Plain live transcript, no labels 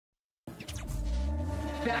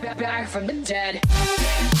Back from the dead.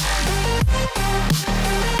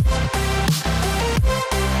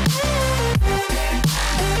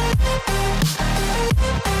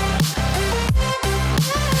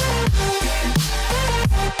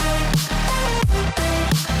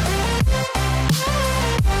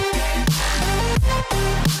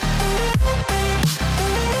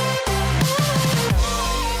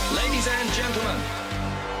 Ladies and gentlemen,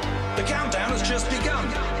 the countdown has just begun.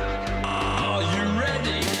 Are you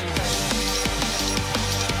ready?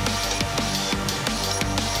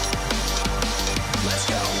 Let's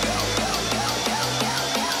go, go, go, go, go, go, go.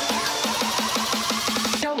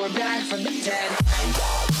 Now we're back from the dead.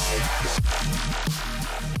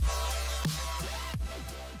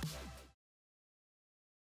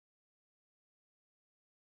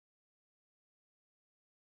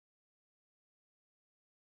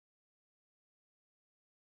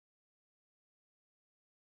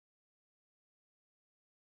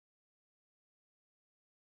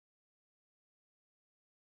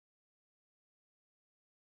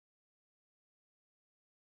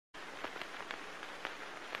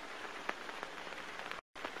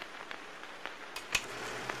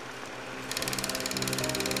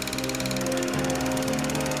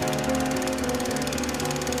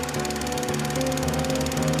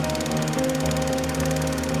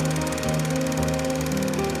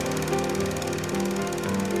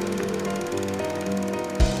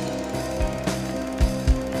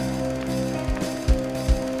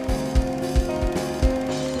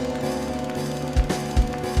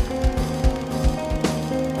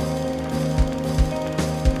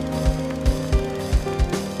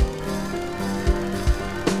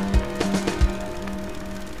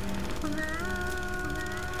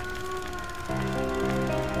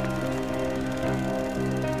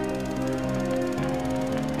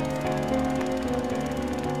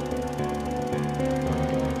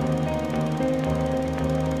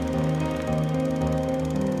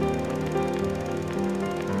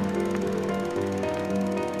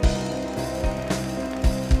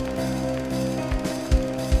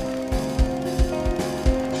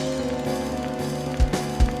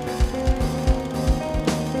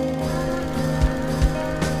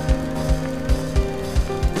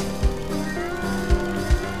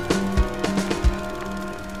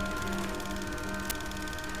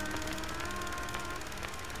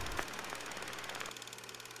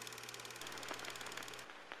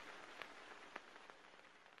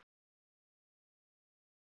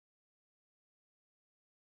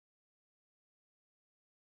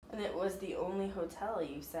 And it was the only hotel,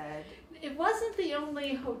 you said. It wasn't the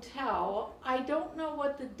only hotel. I don't know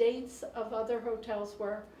what the dates of other hotels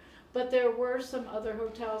were, but there were some other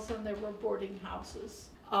hotels and there were boarding houses.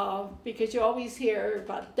 Because you always hear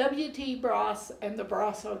about W.T. Bross and the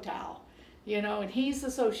Bross Hotel, you know, and he's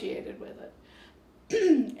associated with it.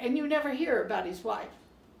 And you never hear about his wife.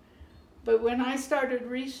 But when I started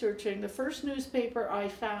researching, the first newspaper I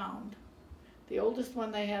found, the oldest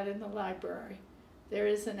one they had in the library, there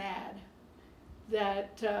is an ad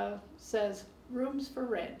that says, rooms for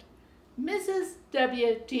rent. Mrs.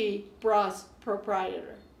 W.T. Bross,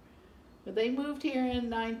 proprietor. But they moved here in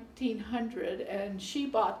 1900 and she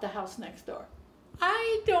bought the house next door.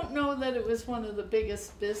 I don't know that it was one of the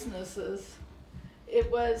biggest businesses. It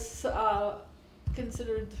was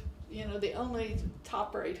considered, you know, the only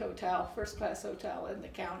top-rate hotel, first-class hotel in the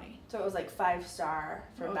county. So it was like 5-star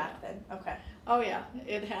for back then. Okay. Oh yeah,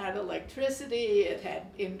 it had electricity, it had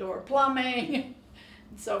indoor plumbing,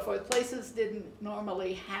 and so forth. Places didn't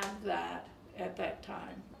normally have that at that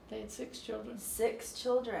time. They had 6 children. 6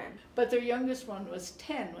 children. But their youngest one was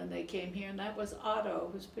 10 when they came here, and that was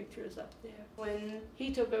Otto, whose picture is up there. When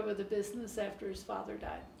he took over the business after his father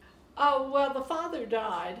died. Oh, well, the father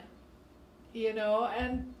died, you know,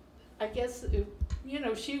 and I guess, you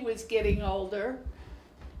know, she was getting older.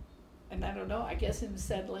 And I don't know, I guess in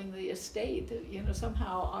settling the estate, you know,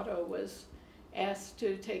 somehow Otto was asked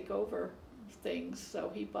to take over things,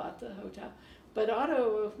 so he bought the hotel. But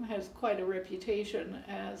Otto has quite a reputation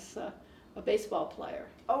as a baseball player.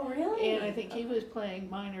 Oh, really? And I think he was playing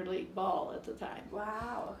minor league ball at the time.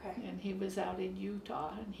 Wow, okay. And he was out in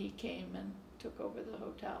Utah, and he came and took over the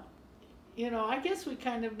hotel. You know, I guess we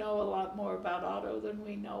kind of know a lot more about Otto than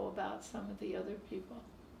we know about some of the other people.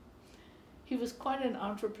 He was quite an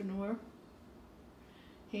entrepreneur.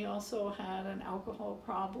 He also had an alcohol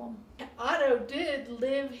problem. Otto did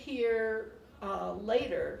live here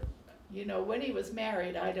later. You know, when he was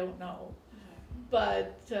married, I don't know.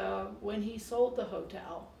 But when he sold the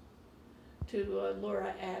hotel to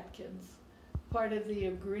Laura Atkins, part of the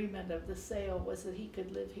agreement of the sale was that he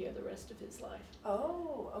could live here the rest of his life.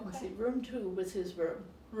 Oh, And okay. see, room 2 was his room.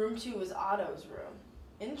 Room 2 was Otto's room.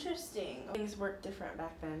 Interesting. Things worked different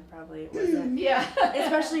back then, probably. It wasn't. Yeah.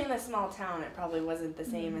 Especially in a small town, it probably wasn't the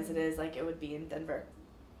same as it is like it would be in Denver.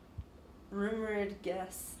 Rumored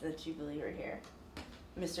guests that you believe are here.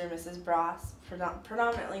 Mr. and Mrs. Bross,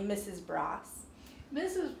 predominantly Mrs. Bross.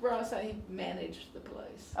 Mrs. Ross, I think, managed the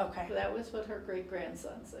place. Okay. That was what her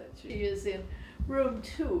great-grandson said. She is in room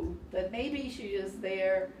 2, that maybe she is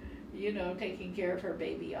there, you know, taking care of her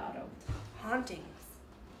baby Otto. Hauntings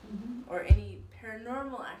or any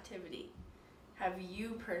paranormal activity. Have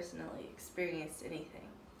you personally experienced anything?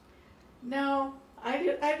 No,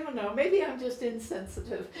 I don't know. Maybe I'm just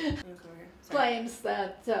insensitive. Claims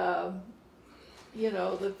that, you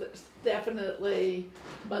know, that there's definitely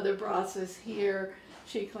Mother Bross is here.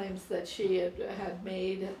 She claims that she had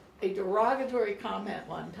made a derogatory comment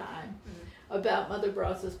one time about Mother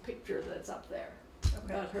Bross's picture that's up there,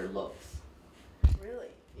 about her looks. Really?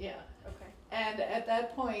 Yeah. Okay. And at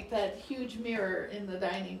that point, that huge mirror in the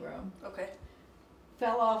dining room Okay.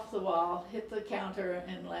 fell off the wall, hit the counter,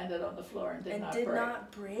 and landed on the floor and did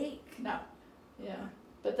not break. No. Yeah.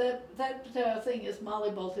 But that thing is molly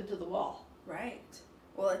bolted to the wall. Right.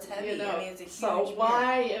 Well, it's heavy. You know, I mean, it's a huge so mirror.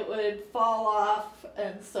 why it would fall off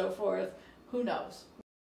and so forth, who knows?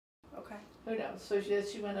 Okay. Who knows? So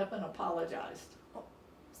she went up and apologized. Oh,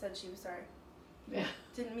 said she was sorry. Yeah.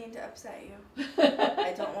 Didn't mean to upset you.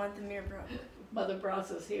 I don't want the mirror broken. Mother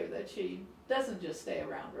Bross is here, that she doesn't just stay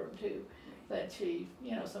around room 2, that she,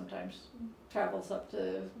 you know, sometimes travels up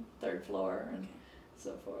to 3rd floor and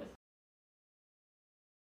so forth.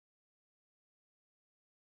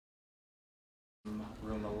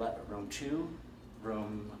 Room 2,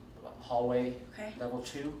 hallway Okay. level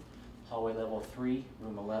 2, hallway level 3,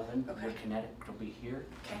 room 11. Okay. Your kinetic will be here.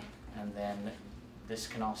 Okay. And then this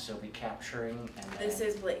can also be capturing. And This then,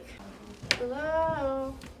 is Blake.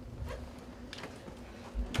 Hello.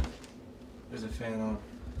 There's a fan on.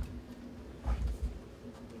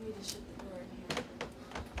 You need to shut the door in here.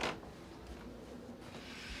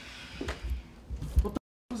 What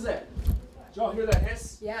was that? Did y'all hear that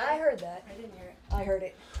hiss? Yeah, I heard that. I didn't hear it. I heard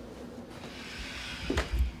it.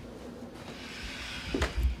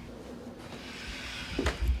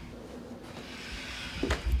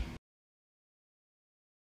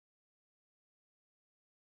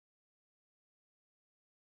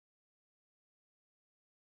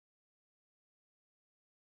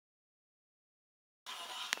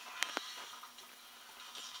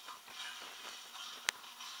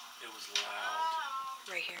 It was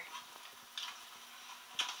loud. Right here.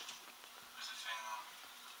 There's a fan on.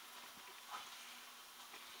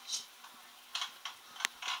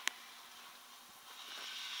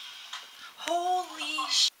 Holy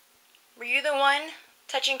sh! Were you the one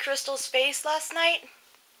touching Krystal's face last night?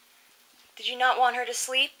 Did you not want her to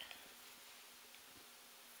sleep?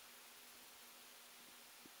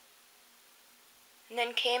 And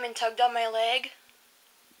then came and tugged on my leg?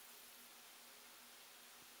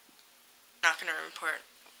 Not gonna report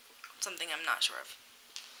something I'm not sure of.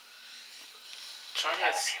 Try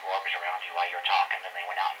Had a few orbs around you while you were talking, then they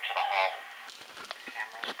went out into the hall.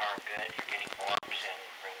 Cameras are good. You're getting orbs in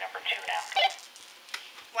room number 2 now.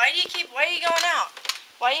 Why are you going out?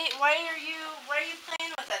 Why are you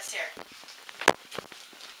playing with us here?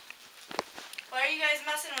 Why are you guys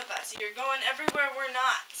messing with us? You're going everywhere we're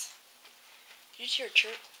not. Did you just hear a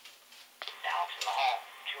chirp? Now it's in the hall.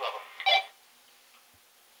 2 of them.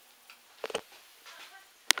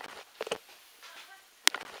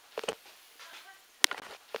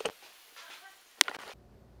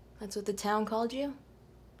 That's what the town called you?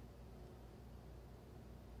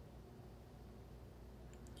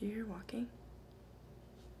 Do you hear walking?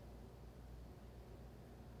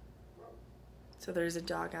 So there's a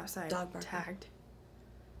dog outside. Dog barking. Tagged.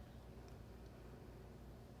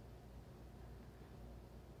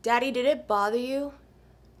 Daddy, did it bother you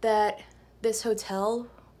that this hotel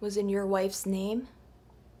was in your wife's name?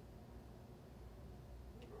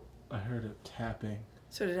 I heard it tapping.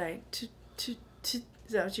 So did I. Is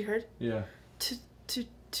that what you heard? Yeah.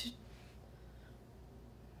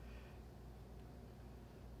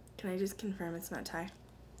 Can I just confirm it's not Ty?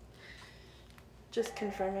 Just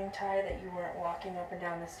confirming, Ty, that you weren't walking up and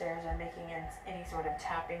down the stairs or making any sort of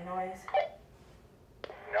tapping noise?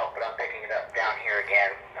 No, but I'm picking it up down here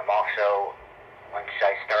again. I'm also, once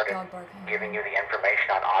I started Dog barking. giving you the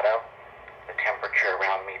information on Otto, the temperature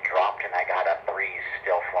around me dropped and I got a breeze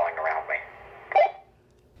still flowing around me.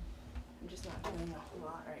 I'm just not doing a whole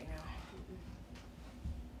lot right now.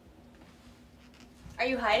 Are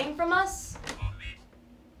you hiding from us?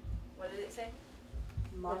 What did it say?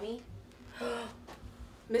 Mommy?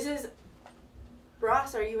 Mrs.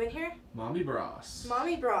 Ross, are you in here? Mommy Bros.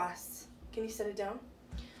 Mommy Ross. Can you set it down?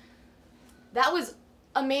 That was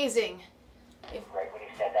amazing. Right when you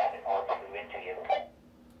said that, an orb flew into you.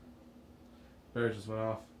 Bird just went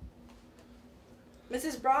off.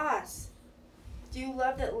 Mrs. Ross, do you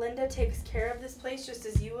love that Linda takes care of this place just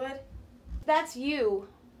as you would? That's you.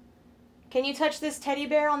 Can you touch this teddy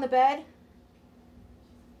bear on the bed?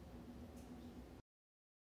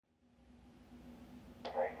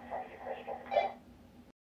 Right in front of you, Krystal.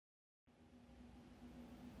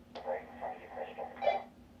 Right in front of you, Krystal.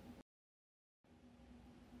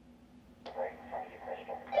 Right in front of you,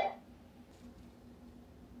 Krystal.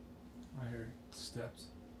 I hear steps.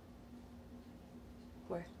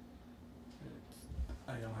 Where?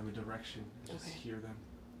 I don't have a direction. I just hear them.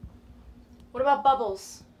 What about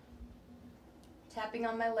Bubbles? Tapping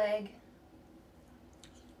on my leg.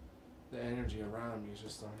 The energy around me is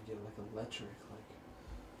just starting to get like electric. Like.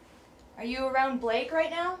 Are you around Blake right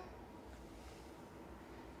now?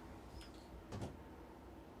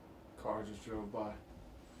 Car just drove by.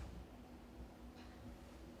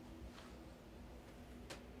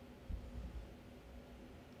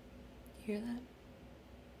 You hear that?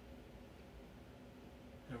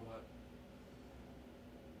 Hear what?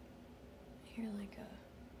 I hear like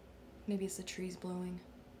maybe it's the trees blowing.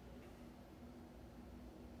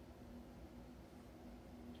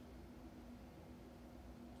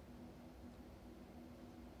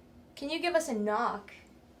 Can you give us a knock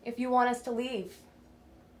if you want us to leave?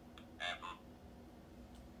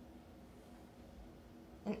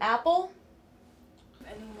 An apple? If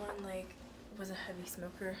anyone, like, was a heavy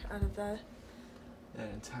smoker out of that? That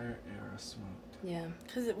entire era smoked. Yeah.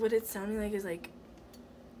 Because what it's sounding like is, like,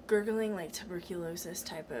 gurgling, like, tuberculosis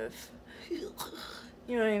type of... You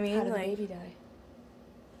know what I mean? How did like, the baby die?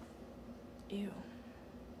 Ew.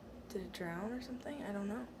 Did it drown or something? I don't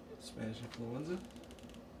know. Spanish influenza?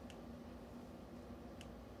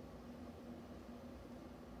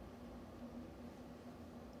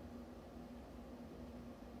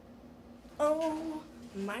 Oh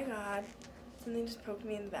my god. Something just poked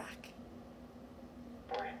me in the back.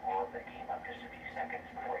 There was an orb that came up just a few seconds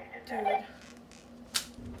before you did Dude. that.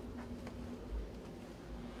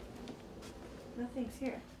 Nothing's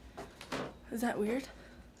here. Is that weird?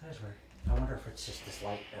 That is weird. I wonder if it's just this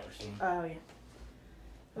light that we're seeing. Oh,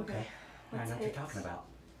 yeah. Okay. I know Let's what you're hit. talking about.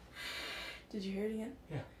 Did you hear it again?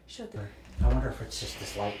 Yeah. Shut the... I wonder if it's just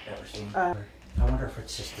this light that we're seeing. I wonder if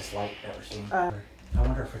it's just this light that we're seeing. I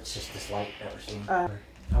wonder if it's just this light that we're seeing. I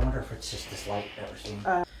wonder if it's just this light that we're seeing.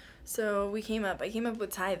 So I came up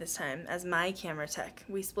with Ty this time as my camera tech.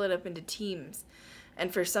 We split up into teams.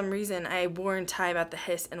 And for some reason, I warned Ty about the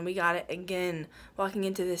hiss, and we got it again, walking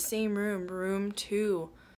into the same room, room 2.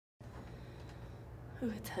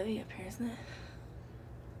 Ooh, it's heavy up here, isn't it?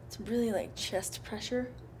 It's really like chest pressure.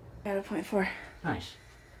 I got a 0.4. Nice.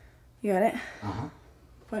 You got it? Uh-huh.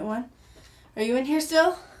 0.1. Are you in here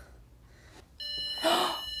still?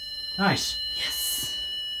 Nice. Yes.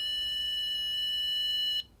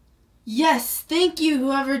 Yes, thank you,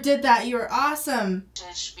 whoever did that. You were awesome.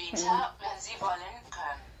 Später, wenn Sie wollen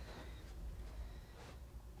können.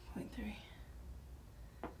 0.3.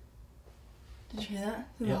 Did you hear that?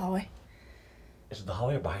 Through Yep. the hallway. Is it the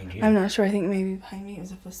hallway or behind you? I'm not sure. I think maybe behind me it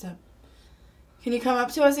was a footstep. Can you come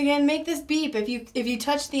up to us again? Make this beep. If you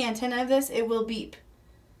touch the antenna of this, it will beep.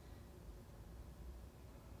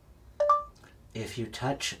 If you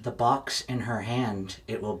touch the box in her hand,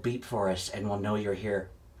 it will beep for us and we'll know you're here.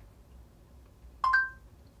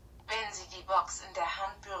 Wenn Sie die Box in der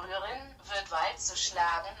Hand berühren, wird Walze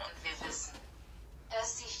schlagen und wir wissen,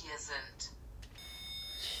 dass Sie hier sind.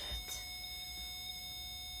 Shit.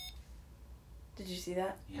 Did you see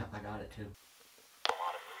that? Yep, I got it too. A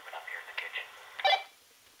lot of movement up here in the kitchen.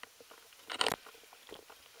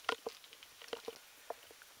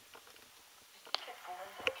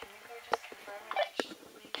 Can you go just confirm and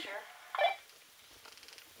make sure?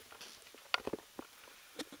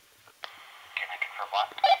 Can I confirm what?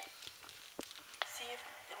 See if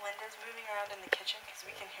Linda's moving around in the kitchen because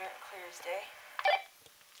we can hear it clear as day.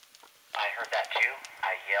 I heard that too.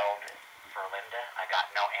 I yelled for Linda. I got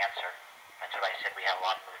no answer. That's what I said. We have a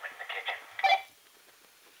lot of movement in the kitchen.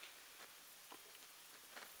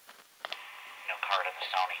 No card in the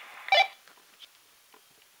Sony.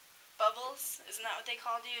 Bubbles, isn't that what they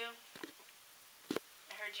called you?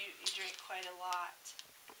 I heard you drink quite a lot.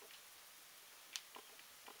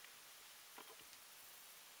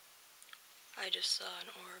 I just saw an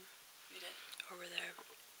orb You did. over there.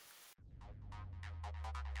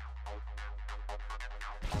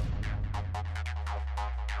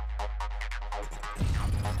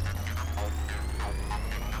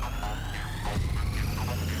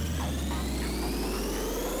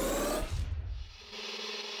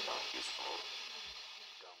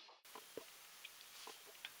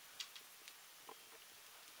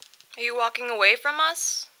 Are you walking away from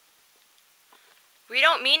us? We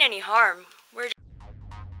don't mean any harm. We're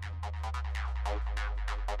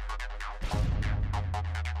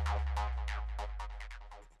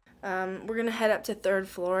We're gonna head up to 3rd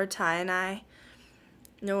floor, Ty and I.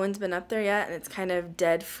 No one's been up there yet, and it's kind of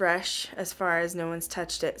dead fresh as far as no one's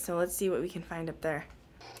touched it. So let's see what we can find up there.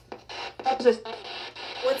 What's this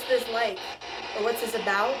like? Or what's this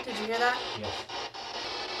about? Did you hear that? Yes.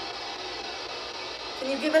 Can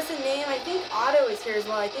you give us a name? I think Otto is here as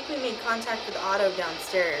well. I think we made contact with Otto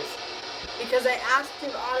downstairs. Because I asked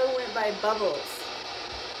if Otto went by Bubbles.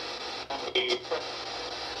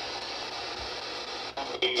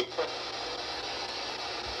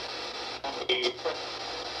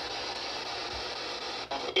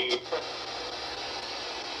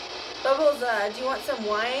 Bubbles, do you want some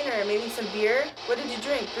wine or maybe some beer? What did you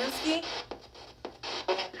drink? Brewski?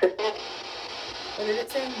 What did it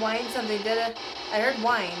say? Wine something, did it? I heard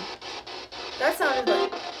wine. That sounded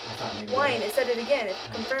like wine. It said it again. It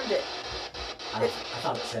confirmed it. I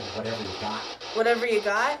thought it said whatever you got. Whatever you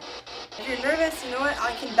got? If you're nervous, you know what?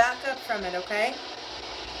 I can back up from it, okay?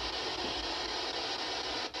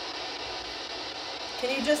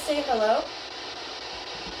 Can you just say hello?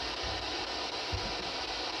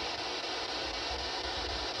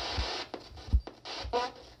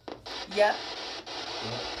 Yep.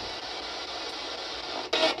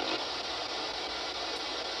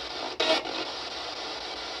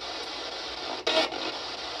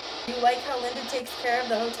 You like how Linda takes care of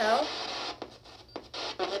the hotel?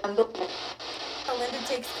 How Linda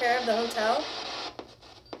takes care of the hotel?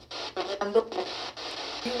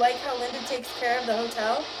 You like how Linda takes care of the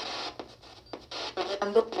hotel?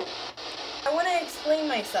 I want to explain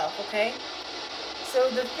myself, okay? So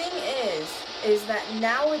the thing is that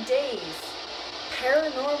nowadays,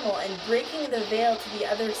 paranormal and breaking the veil to the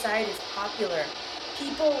other side is popular.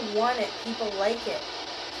 People want it, people like it.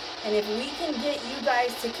 And if we can get you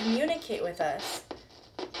guys to communicate with us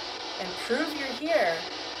and prove you're here,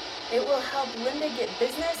 it will help Linda get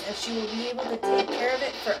business and she will be able to take care of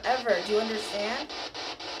it forever. Do you understand?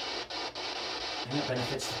 And it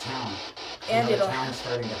benefits the town. And the it'll town's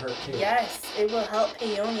starting to hurt too. Yes, it will help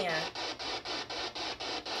Paonia.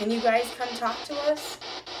 Can you guys come talk to us?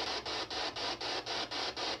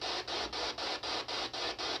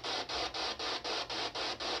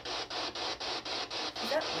 Is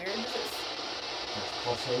that weird? That's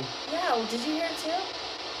pulsating. Yeah, well, did you hear it too?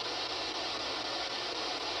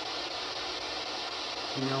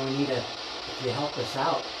 You know, we need to, if you help us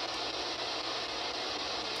out,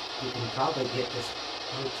 we can probably get this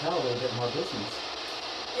hotel a little bit more business.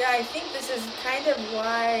 Yeah, I think this is kind of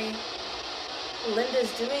why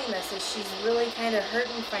Linda's doing this, is she's really kind of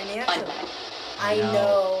hurting financially. I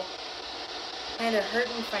know. Kind of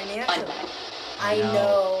hurting financially. I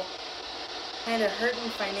know. Kind of hurting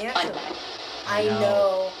financially. I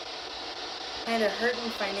know. Kind of hurting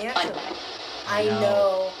financially. I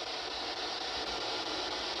know.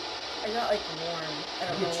 I got like warm. I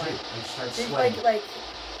don't know why. I start sweating. Like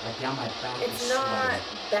down my back. It's not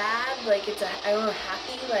bad. Like it's I don't know,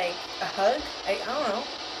 happy. Like a hug. I don't know.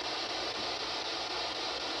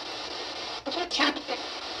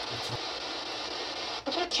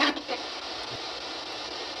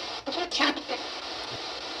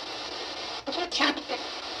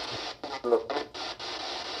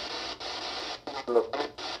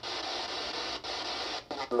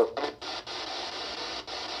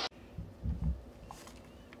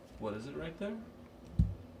 What is it right there?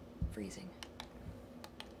 Freezing.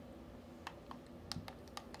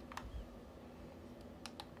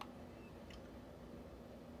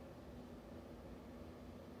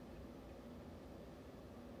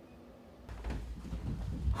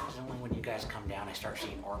 It's only when you guys come down I start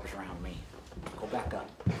seeing orbs around me. Go back up.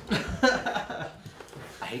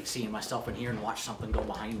 I hate seeing myself in here and watch something go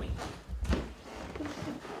behind me.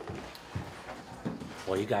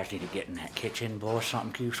 Well, you guys need to get in that kitchen, boy.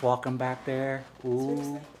 Something keeps walking back there.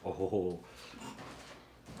 Ooh. Oh.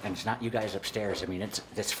 And it's not you guys upstairs. I mean, it's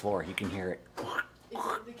this floor. You can hear it. Is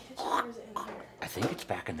it the kitchen or is it in here? I think it's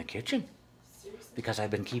back in the kitchen. Seriously? Because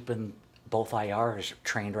I've been keeping both IRs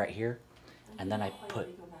trained right here. And then I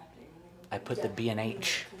put the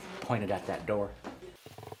B&H pointed at that door.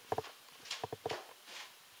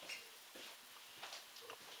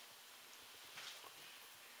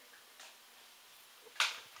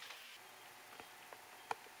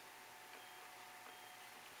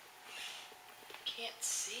 can't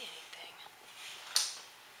see anything.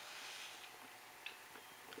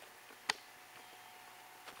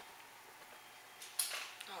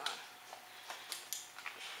 Hold on.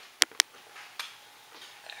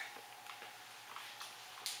 There.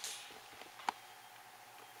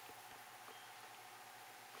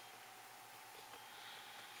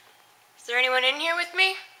 Is there anyone in here with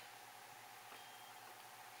me?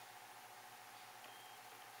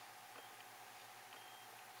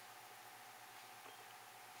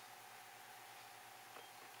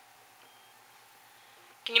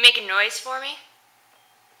 Can you make a noise for me?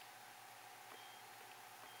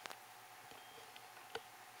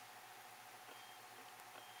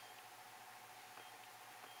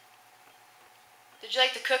 Did you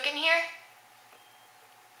like to cook in here?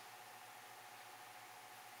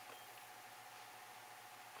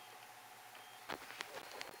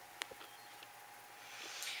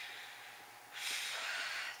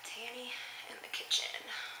 Tanny in the kitchen.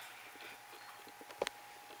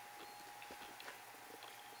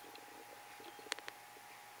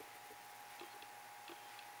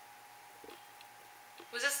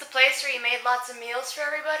 Was this the place where you made lots of meals for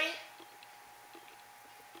everybody?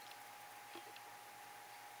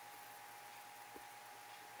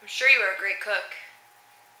 I'm sure you were a great cook.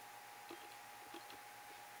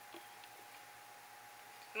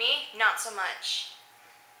 Me? Not so much.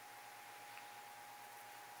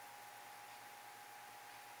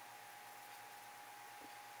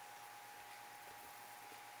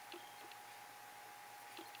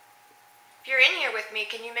 If you're in here with me,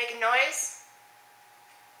 can you make a noise?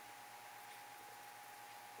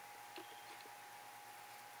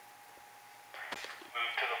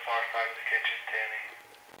 Move to the far side of the kitchen, Tammy.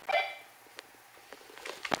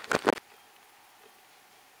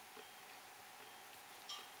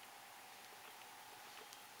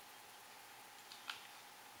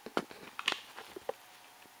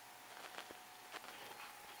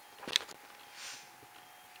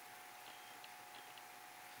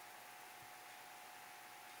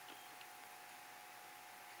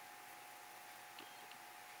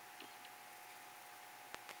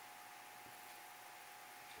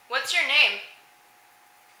 What's your name?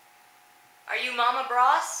 Are you Mama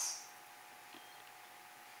Bros?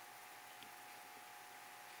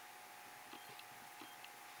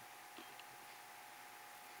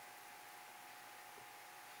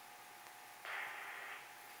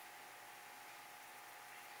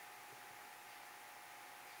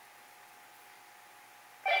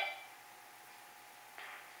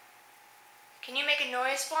 Can you make a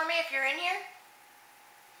noise for me if you're in here?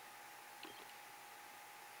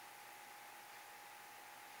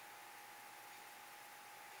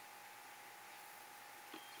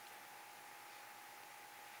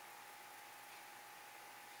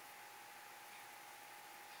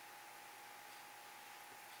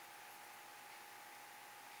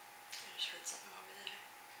 I just heard something over there.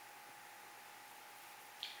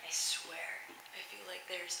 I swear, I feel like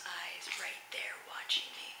there's eyes right there watching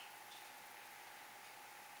me.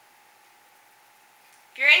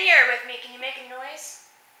 If you're in here with me, can you make a noise?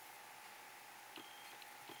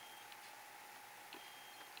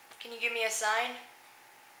 Can you give me a sign?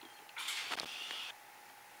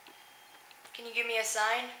 Can you give me a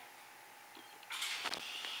sign?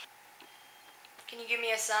 Can you give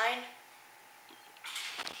me a sign?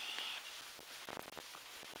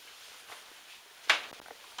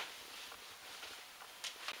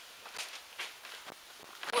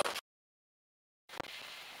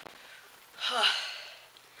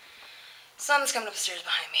 Something's coming upstairs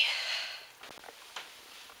behind me.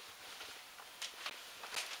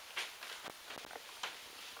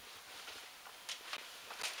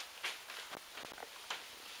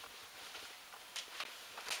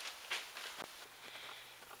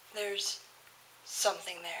 There's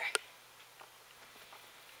something there.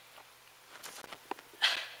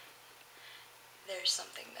 There's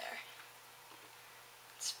something there.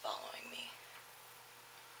 It's following me.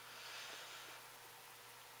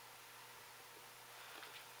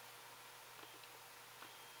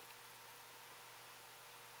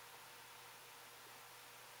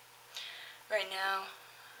 Right now,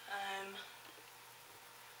 I'm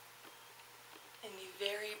in the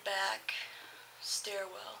very back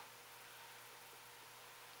stairwell.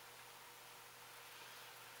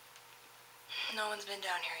 No one's been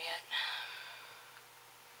down here yet.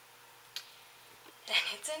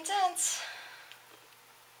 And it's intense.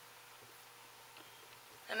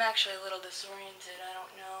 I'm actually a little disoriented. I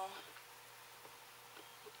don't know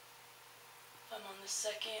if I'm on the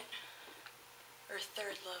second or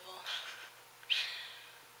third level.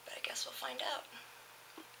 But I guess we'll find out.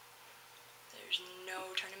 There's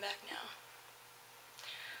no turning back now.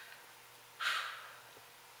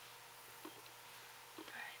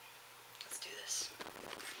 Alright, let's do this.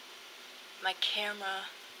 My camera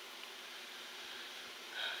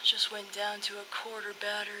just went down to a quarter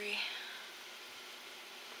battery.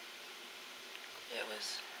 It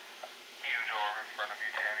was... Huge orb in front of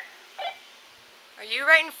you, Tammy. Are you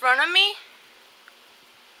right in front of me?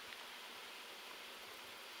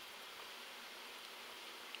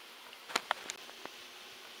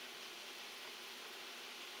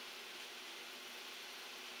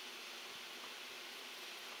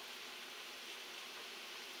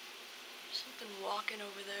 Something walking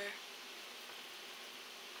over there.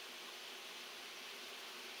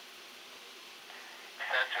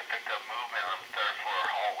 Sensor picked up movement on the third floor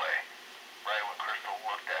hallway, right when Krystal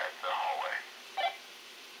looked at the hallway.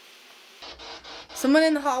 Someone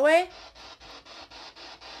in the hallway?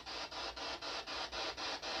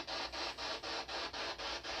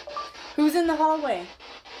 Who's in the hallway?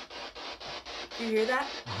 You hear that?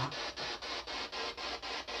 Uh-huh.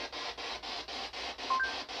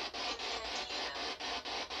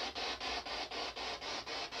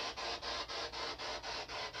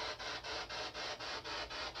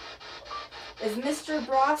 Is Mr.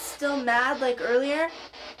 Bross still mad like earlier?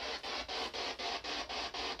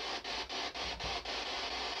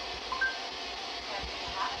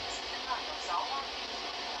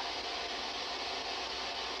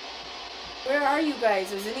 Where are you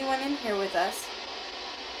guys? Is anyone in here with us?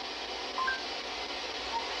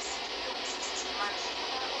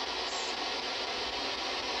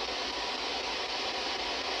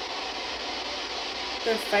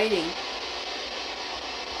 They're fighting.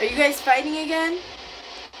 Are you guys fighting again?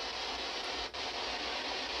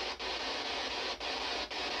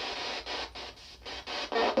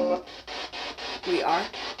 We are.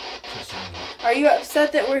 Are you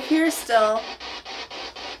upset that we're here still?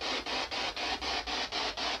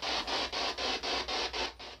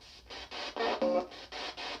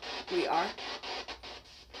 We are.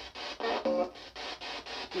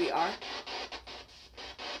 We are.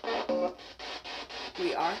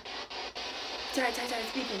 We are. Sorry,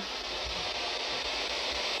 speaking.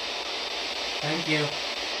 Thank you.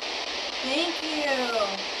 Thank you.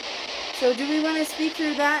 So do we want to speak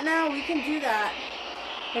through that now? We can do that.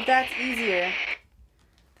 If that's easier.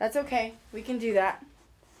 That's okay. We can do that.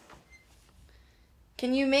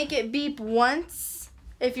 Can you make it beep once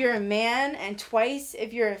if you're a man and twice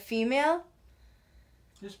if you're a female?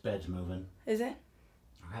 This bed's moving. Is it?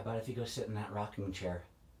 How about if you go sit in that rocking chair?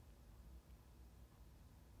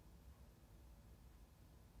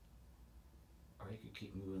 Or you could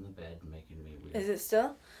keep moving the bed and making me weird. Is it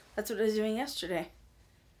still? That's what I was doing yesterday.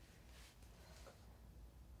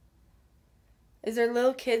 Is there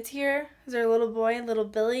little kids here? Is there a little boy, little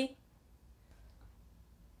Billy?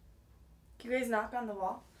 Can you guys knock on the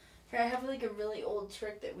wall? Here, I have like a really old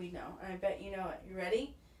trick that we know, and I bet you know it. You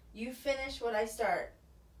ready? You finish what I start.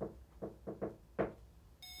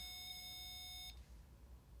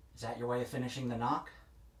 Is that your way of finishing the knock?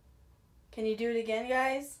 Can you do it again,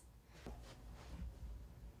 guys?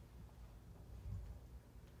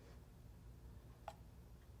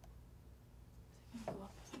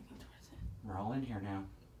 We're all in here now.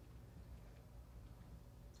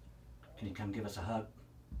 Can you come give us a hug?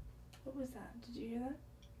 What was that? Did you hear that?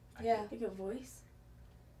 Yeah. Like a voice?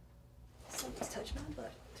 Something's touching my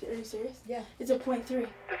butt. Are you serious? Yeah. It's a .3. Did something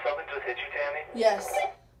just hit you, Tammy? Yes.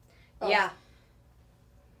 Oh. Yeah.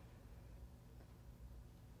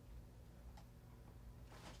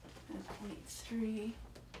 A .3.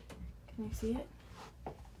 Can you see it?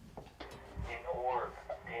 An orb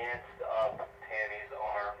danced up Tammy's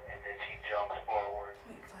arm and then she jumps forward.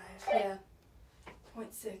 .5. Yeah.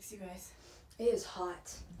 .6, you guys. It is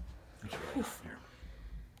hot. It's really here.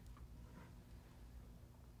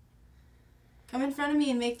 Come in front of me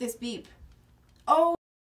and make this beep. Oh.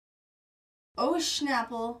 Oh,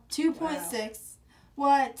 Schnapple. 2.6.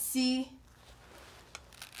 What? See?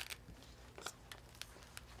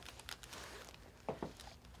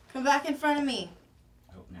 Come back in front of me.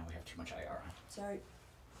 Oh, now we have too much IR on. Sorry.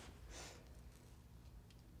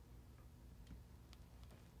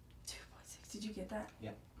 2.6. Did you get that?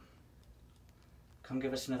 Yep. Come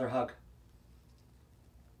give us another hug.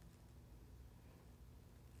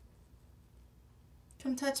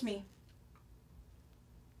 Come touch me.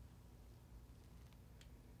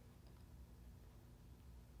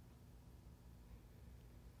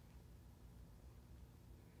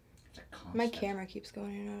 It's a constant. My camera keeps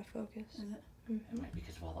going in and out of focus. Is it? It might be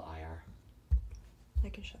because of all the IR. I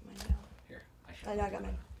can shut mine down. Here, I got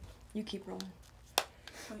mine. You keep rolling.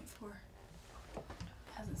 0.4.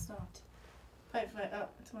 Hasn't stopped. 5. Oh,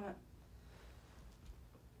 it's one up.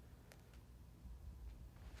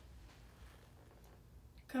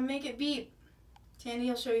 Come make it beep. Tandy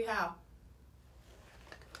will show you how.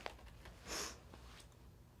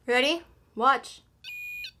 Ready? Watch.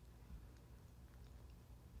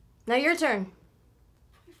 Now your turn.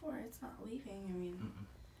 0.4. It's not leaving. I mean,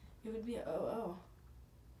 it would be a 00.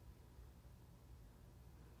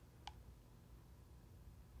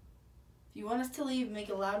 If you want us to leave, make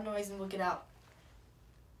a loud noise and we'll get out.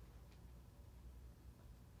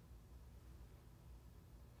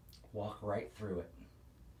 Walk right through it.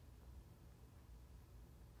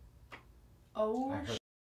 Oh, I heard.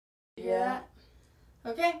 yeah.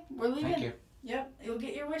 Okay, we're leaving. Thank you. Yep, you'll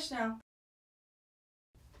get your wish now.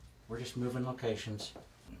 We're just moving locations.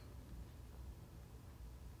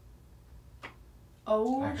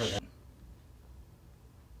 Oh, I heard it.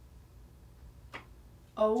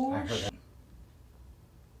 oh, I heard it.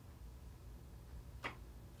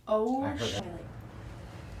 oh, I heard it.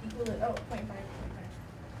 Equal it. Oh, 0.5,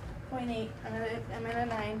 0.8. I'm at a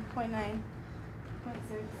 9, 0.9, 0.6.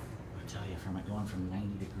 I tell you, from it going from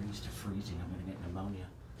 90 degrees to freezing, I'm gonna get pneumonia.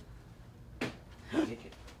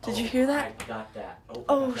 Did you hear that? I got that.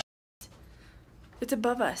 Oh, it's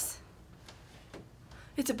above us.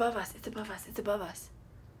 It's above us. It's above us. It's above us.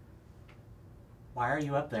 Why are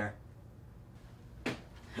you up there?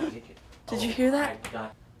 Did you hear that? I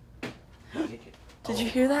got. Did you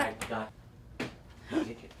hear that? I got.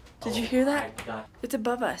 Did you hear that? I got. It's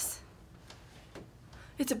above us.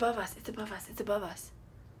 It's above us. It's above us. It's above us.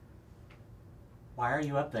 Why are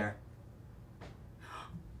you up there?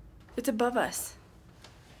 It's above us.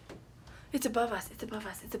 It's above us. It's above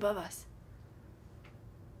us. It's above us.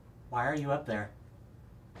 Why are you up there?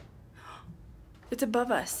 It's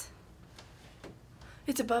above us.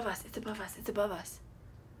 It's above us. It's above us. It's above us.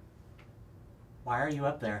 Why are you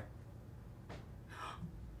up there?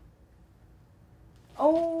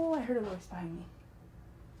 Oh, I heard a voice behind me.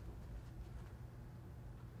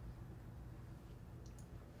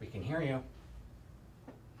 We can hear you.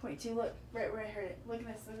 Wait, two, look. Right where I heard it. Look at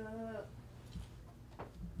this. Look.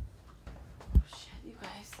 Oh, shit, you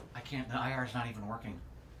guys. I can't. The IR's not even working.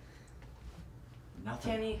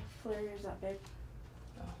 Nothing. Kenny, flare yours up, babe.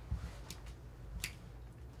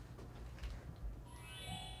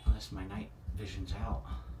 Unless my night vision's out.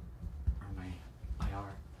 Or my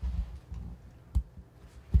IR.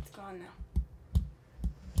 It's gone now.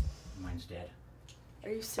 Mine's dead. Are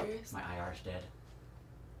you serious? My IR's dead.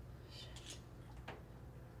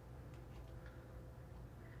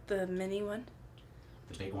 The mini one?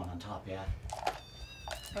 The big one on top, yeah.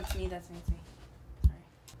 That's me. That's me. Sorry.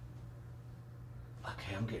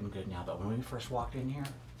 Okay, I'm getting good now, but when we first walked in here,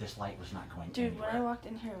 this light was not going Dude, anywhere. when I walked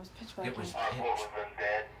in here, it was pitch black. It was pitch.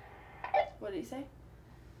 What did he say?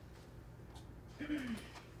 No,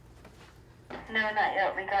 not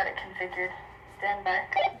yet. We got it configured. Stand by.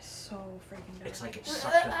 So freaking good. It's like it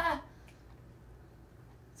sucked up.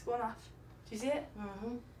 It's going off. Did you see it?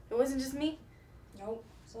 Mm-hmm. It wasn't just me? Nope.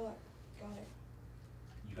 Saw it. Got it.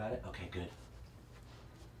 You got it? Okay, good.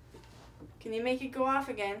 Can you make it go off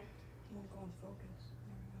again? I'm gonna go on focus.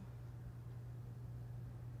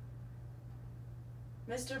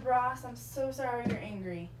 There we go. Mr. Bross, I'm so sorry you're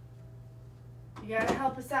angry. You gotta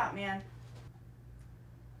help us out, man.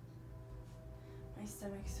 My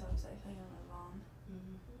stomach's so upset. I feel like I'm my mom.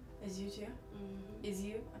 Mm-hmm. Is you too? Mm-hmm. Is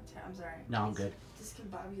you? I'm sorry. No, I'm good.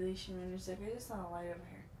 Discombobulation when you're sick. I just saw a light over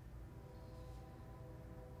here.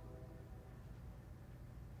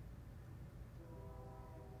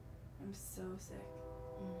 I'm so sick.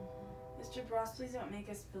 Mm-hmm. Mr. Bross, please don't make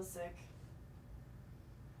us feel sick.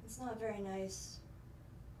 It's not very nice.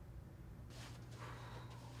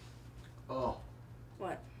 Oh.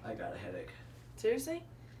 What? I got a headache. Seriously?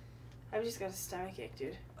 I've just got a stomach ache,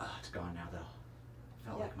 dude. It's gone now, though.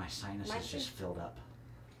 Felt Yeah. like my sinuses Mine just too. filled up.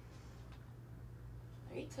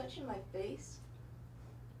 Are you touching my face?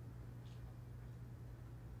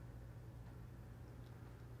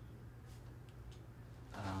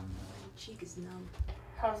 My cheek is numb.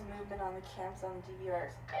 How's movement on the camps on the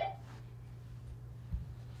DVRs?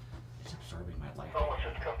 It's absorbing my life. Someone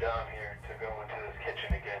should come down here to go into this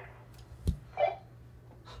kitchen again.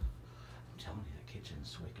 I'm telling you, the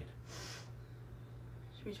kitchen's wicked.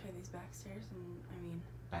 Should we try these backstairs and,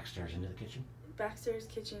 Backstairs into the kitchen? backstairs,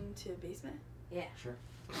 kitchen to basement? Yeah. Sure.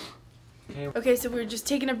 Okay. Okay, so we're just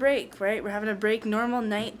taking a break, right? We're having a break, normal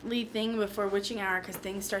nightly thing before witching hour because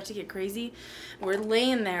things start to get crazy. We're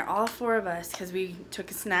laying there, all four of us, because we took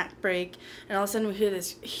a snack break, and all of a sudden we hear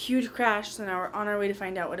this huge crash, so now we're on our way to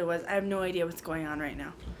find out what it was. I have no idea what's going on right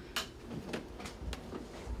now.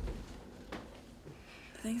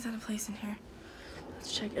 Things out of place in here.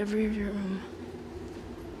 Let's check every room.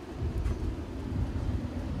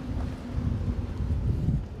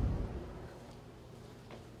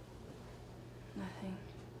 Nothing.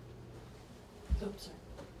 Oops, sorry.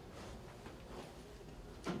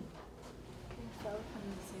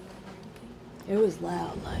 It was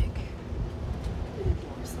loud, like.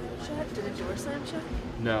 Did a door slam shut?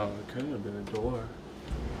 No, it couldn't have been a door.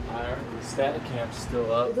 The static cam's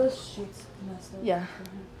still up. Are those sheets messed up? Yeah.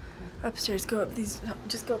 Upstairs, go up these,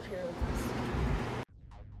 just go up here with us.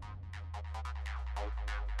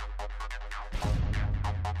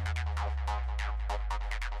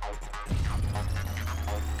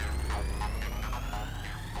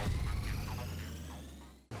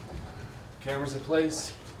 Cameras in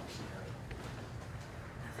place.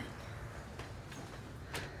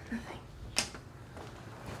 Nothing.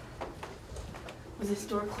 Was this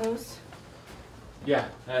door closed? Yeah,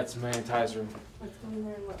 that's Manty's room. Let's go in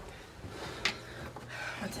there and look.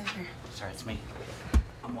 What's in here? Sorry, it's me.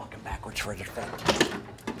 I'm walking backwards for the front.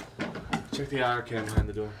 Check the IR cam behind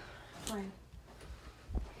the door. Fine.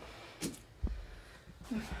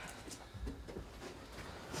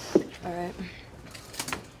 All right.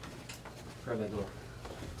 Grab that door.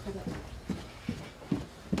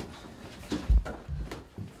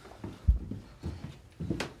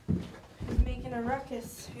 Who's making a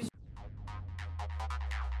ruckus? Who's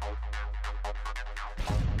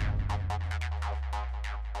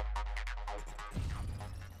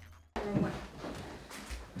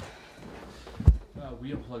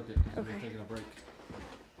We unplugged it because we were Okay. taking a break.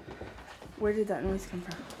 Where did that noise come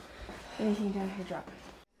from? Anything down here drop?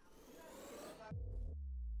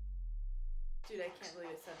 Dude, I can't believe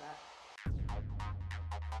it said that.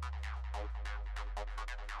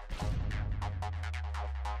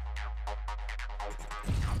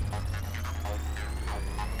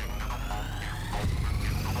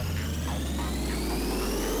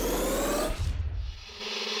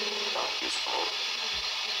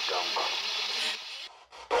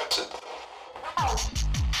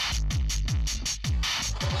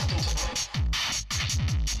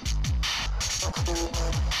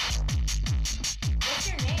 What's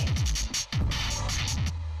your name?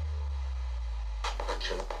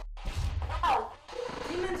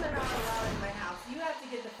 Demons are not allowed in my house. You have to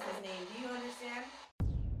get the his name. Do you understand?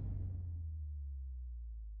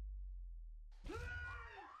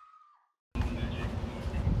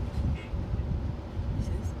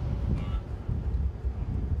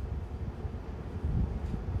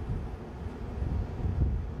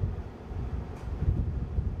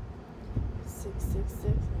 I'm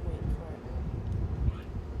waiting for it.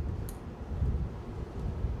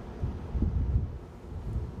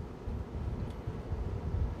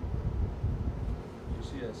 You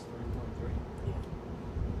see that's 3.3? Yeah.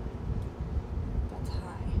 That's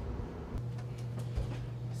high.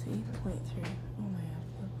 See? 0.3. Oh my god,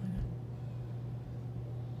 4.0.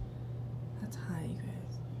 That's high, you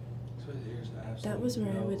guys. So there's absolutely That was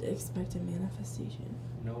where I would expect a manifestation.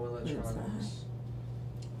 no But it's not electronics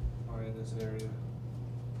are in this area.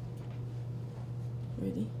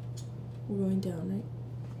 Ready? We're going down, right?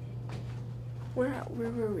 Where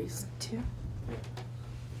were we? 2? Yeah.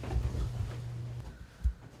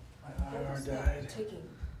 My IR What's died. that ticking?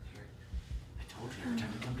 Here. I told you every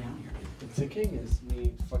time you come down here, dude. The ticking is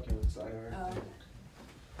me fucking with this IR. Oh, okay.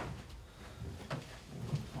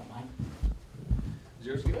 Oh, mine? Is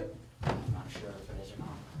yours good? I'm not sure if it is or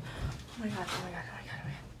not. Oh my god, oh my god, oh my god, oh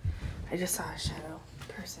my god. I just saw a shadow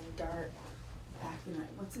person dart back in my,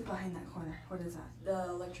 what's it behind that corner? What is that? The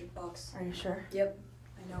electric box. Are you sure? Yep,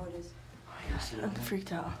 I know it is. Oh my god, I'm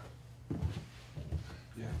freaked out.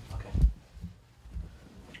 Yeah. Okay.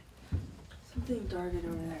 Something darted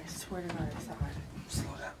over there, I swear to god I saw it.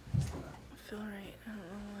 Slow down. Slow down. I feel right, I don't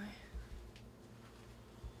know why.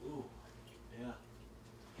 Ooh. Yeah.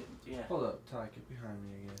 Yeah. Hold up, Ty, get behind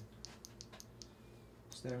me again.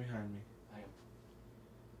 Stand behind me. I am.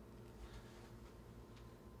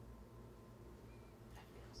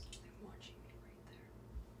 I'm watching it right there.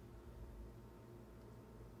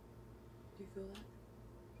 Do you feel that?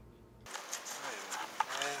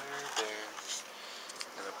 I am never there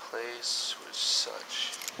in a place with such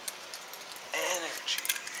energy.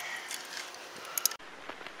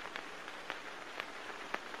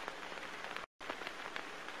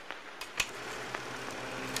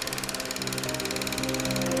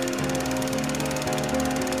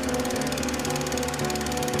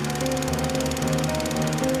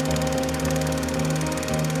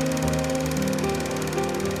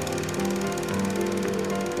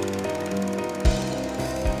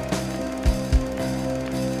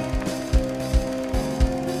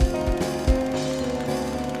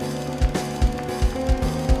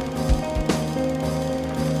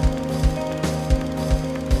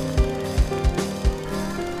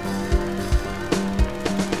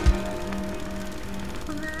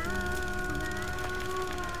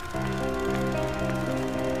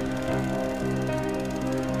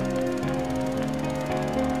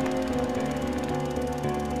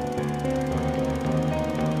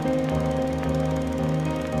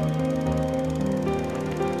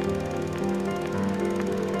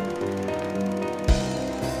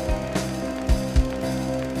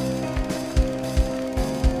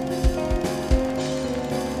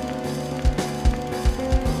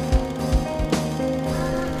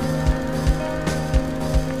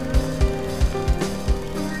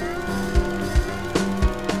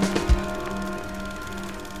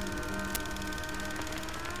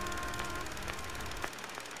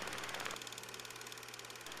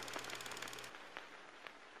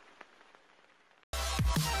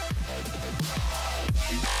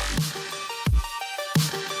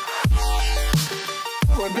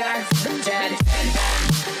 back from the dead.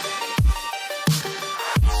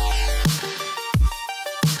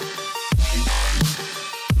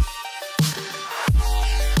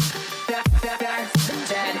 Back from the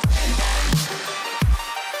dead.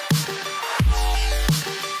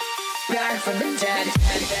 Back from the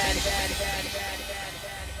dead.